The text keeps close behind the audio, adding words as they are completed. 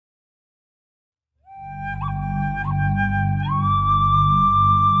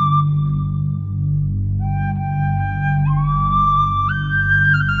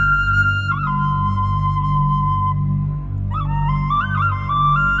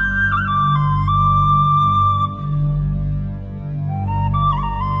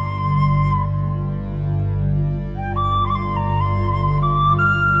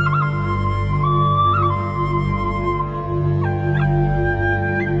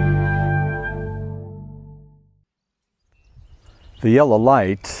the yellow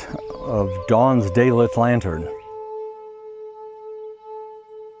light of dawn's daylit lantern,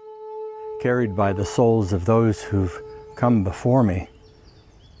 carried by the souls of those who've come before me,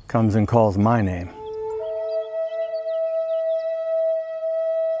 comes and calls my name.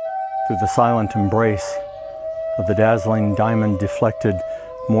 Through the silent embrace of the dazzling diamond-deflected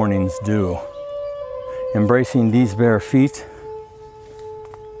morning's dew, embracing these bare feet,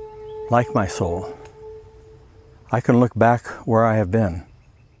 like my soul, I can look back where I have been.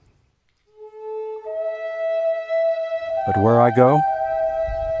 But where I go,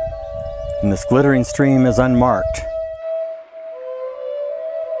 in this glittering stream is unmarked,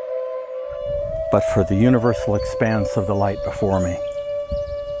 but for the universal expanse of the light before me.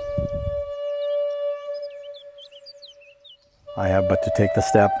 I have but to take the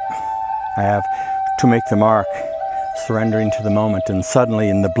step. I have to make the mark, surrendering to the moment, and suddenly,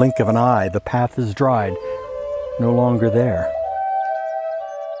 in the blink of an eye, the path is dried, no longer there,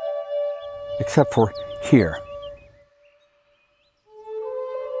 except for here.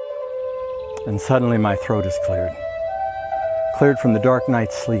 And suddenly my throat is cleared from the dark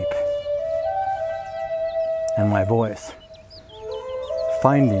night's sleep, and my voice,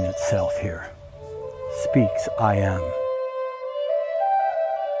 finding itself here, speaks, I am.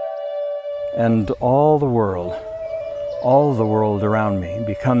 And all the world around me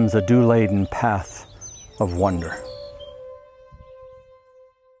becomes a dew-laden path of wonder.